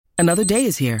Another day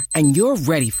is here, and you're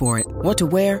ready for it. What to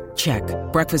wear? Check.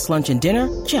 Breakfast, lunch, and dinner?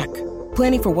 Check.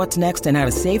 Planning for what's next and how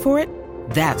to save for it?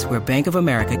 That's where Bank of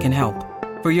America can help.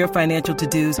 For your financial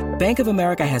to-dos, Bank of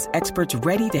America has experts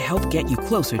ready to help get you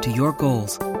closer to your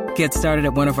goals. Get started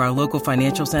at one of our local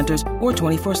financial centers or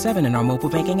 24/7 in our mobile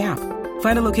banking app.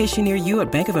 Find a location near you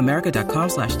at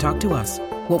bankofamerica.com/talktous.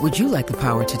 What would you like the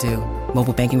power to do?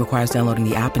 Mobile banking requires downloading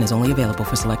the app and is only available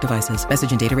for select devices.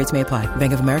 Message and data rates may apply.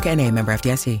 Bank of America N.A., member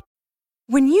FDIC.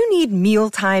 When you need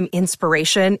mealtime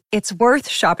inspiration, it's worth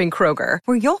shopping Kroger,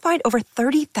 where you'll find over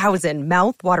 30,000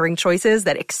 mouth-watering choices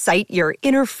that excite your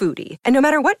inner foodie. And no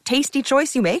matter what tasty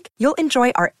choice you make, you'll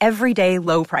enjoy our everyday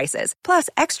low prices, plus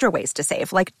extra ways to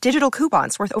save, like digital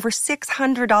coupons worth over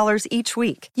 $600 each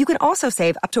week. You can also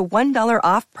save up to $1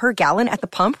 off per gallon at the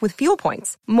pump with fuel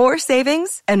points. More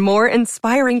savings and more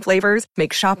inspiring flavors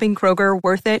make shopping Kroger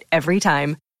worth it every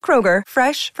time. Kroger,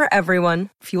 fresh for everyone.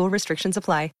 Fuel restrictions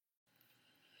apply.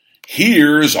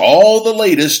 Here's all the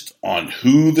latest on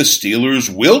who the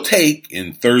Steelers will take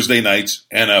in Thursday night's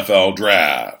NFL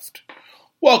Draft.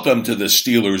 Welcome to the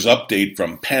Steelers Update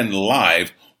from Penn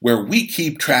Live, where we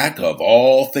keep track of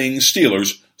all things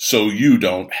Steelers so you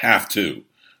don't have to.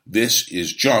 This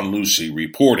is John Lucy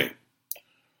reporting.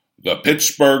 The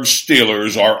Pittsburgh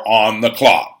Steelers are on the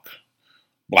clock.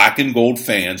 Black and gold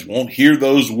fans won't hear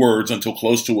those words until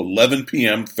close to 11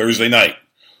 p.m. Thursday night,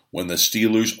 when the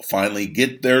Steelers finally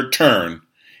get their turn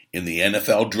in the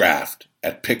NFL Draft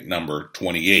at pick number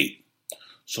 28.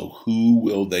 So who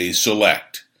will they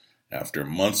select? After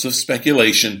months of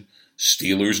speculation,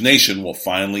 Steelers Nation will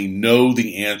finally know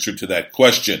the answer to that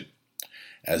question.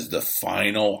 As the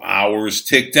final hours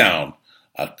tick down,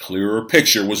 a clearer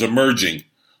picture was emerging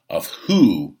of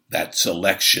who that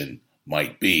selection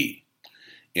might be.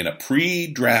 In a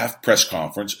pre-draft press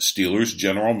conference, Steelers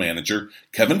general manager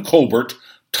Kevin Colbert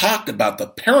talked about the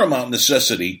paramount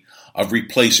necessity of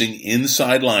replacing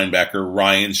inside linebacker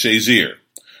Ryan Shazier.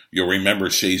 You'll remember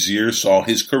Shazier saw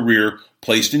his career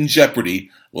placed in jeopardy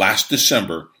last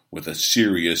December with a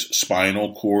serious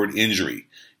spinal cord injury.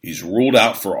 He's ruled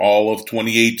out for all of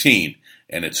 2018,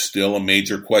 and it's still a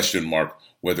major question mark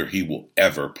whether he will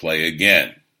ever play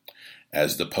again.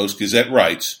 As the Post-Gazette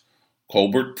writes,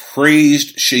 Colbert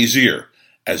praised Shazier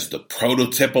as the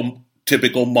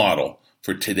prototypical model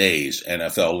for today's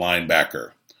NFL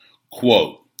linebacker.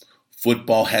 Quote,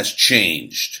 football has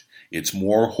changed. It's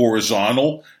more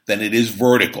horizontal than it is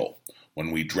vertical.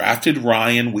 When we drafted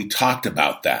Ryan, we talked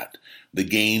about that. The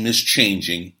game is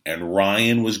changing, and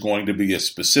Ryan was going to be a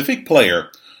specific player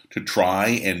to try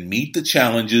and meet the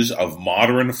challenges of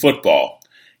modern football,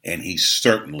 and he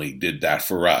certainly did that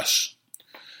for us.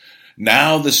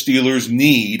 Now the Steelers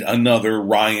need another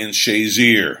Ryan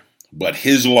Shazier, but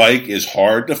his like is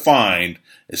hard to find,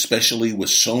 especially with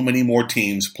so many more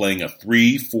teams playing a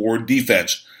 3-4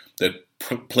 defense that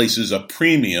places a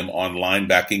premium on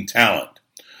linebacking talent,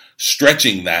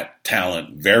 stretching that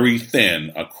talent very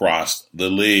thin across the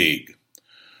league.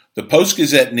 The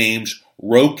Post-Gazette names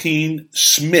Roquan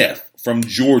Smith from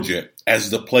Georgia as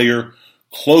the player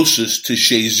closest to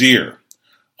Shazier.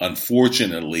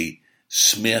 Unfortunately,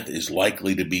 Smith is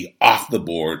likely to be off the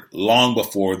board long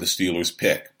before the Steelers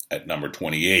pick at number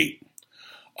 28.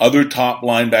 Other top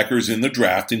linebackers in the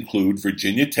draft include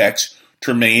Virginia Tech's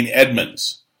Tremaine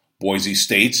Edmunds, Boise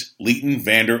State's Leighton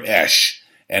Vander Esch,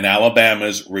 and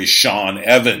Alabama's Rashaan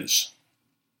Evans.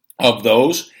 Of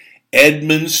those,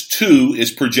 Edmunds, too,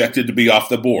 is projected to be off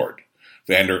the board.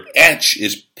 Vander Esch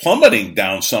is plummeting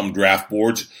down some draft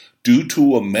boards due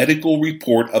to a medical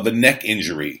report of a neck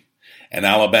injury, and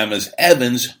Alabama's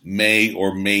Evans may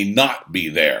or may not be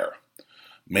there.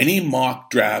 Many mock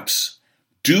drafts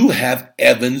do have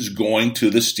Evans going to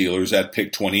the Steelers at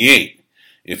pick 28.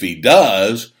 If he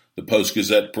does, the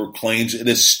Post-Gazette proclaims it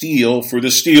a steal for the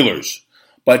Steelers,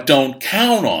 but don't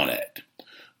count on it.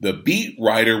 The beat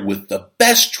writer with the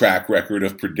best track record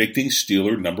of predicting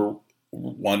Steeler number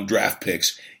 1 draft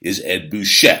picks is Ed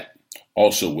Bouchette,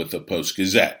 also with the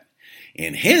Post-Gazette.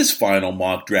 In his final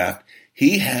mock draft,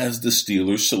 he has the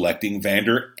Steelers selecting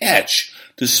Vander Esch,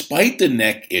 despite the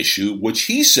neck issue, which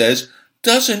he says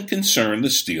doesn't concern the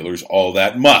Steelers all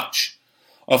that much.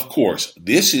 Of course,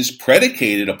 this is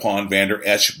predicated upon Vander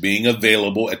Esch being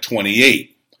available at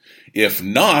 28. If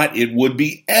not, it would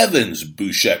be Evans,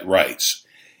 Bouchette writes.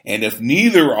 And if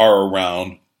neither are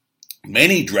around,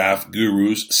 many draft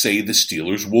gurus say the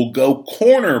Steelers will go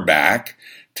cornerback,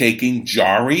 taking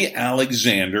Jari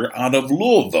Alexander out of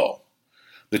Louisville.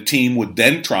 The team would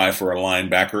then try for a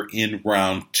linebacker in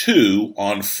round 2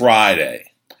 on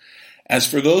Friday. As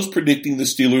for those predicting the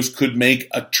Steelers could make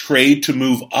a trade to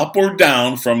move up or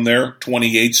down from their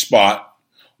 28 spot,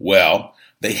 Well,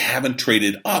 they haven't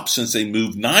traded up since they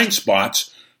moved 9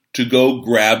 spots to go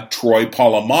grab Troy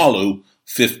Polamalu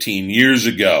 15 years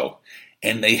ago.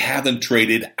 And they haven't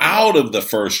traded out of the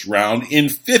first round in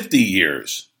 50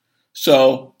 years.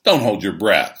 So don't hold your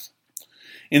breath.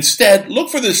 Instead, look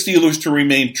for the Steelers to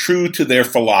remain true to their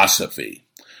philosophy.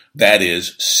 That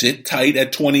is, sit tight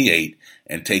at 28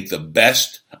 and take the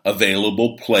best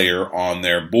available player on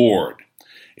their board.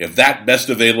 If that best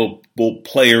available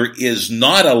player is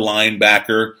not a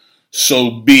linebacker,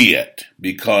 so be it,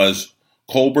 because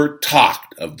Colbert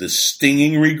talked of the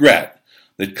stinging regret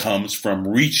that comes from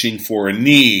reaching for a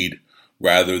need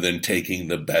rather than taking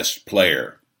the best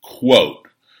player. Quote,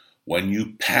 when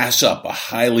you pass up a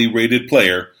highly rated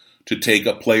player to take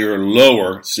a player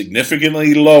lower,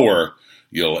 significantly lower,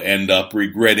 you'll end up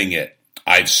regretting it.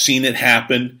 I've seen it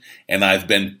happen, and I've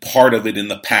been part of it in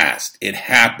the past. It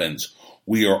happens.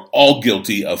 We are all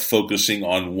guilty of focusing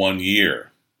on 1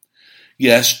 year.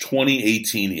 Yes,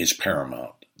 2018 is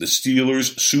paramount. The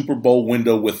Steelers' Super Bowl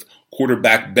window with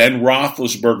quarterback Ben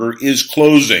Roethlisberger is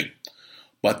closing,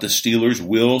 but the Steelers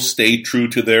will stay true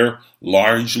to their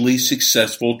largely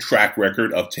successful track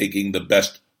record of taking the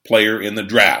best player in the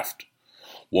draft.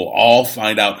 We'll all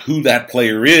find out who that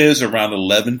player is around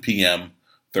 11 p.m.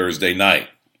 Thursday night.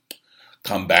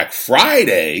 Come back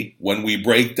Friday when we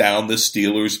break down the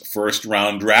Steelers'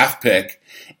 first-round draft pick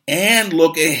and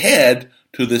look ahead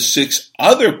to the 6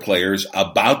 other players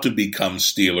about to become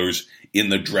Steelers in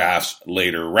the draft's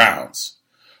later rounds.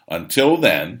 Until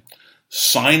then,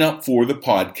 sign up for the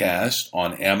podcast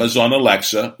on Amazon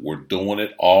Alexa. We're doing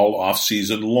it all off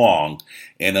season long.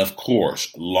 And of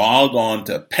course, log on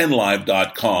to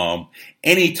PennLive.com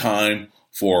anytime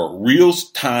for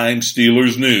real-time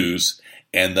Steelers news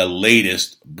and the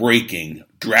latest breaking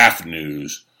draft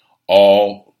news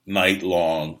all night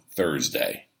long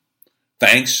Thursday.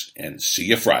 Thanks, and see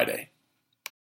you Friday.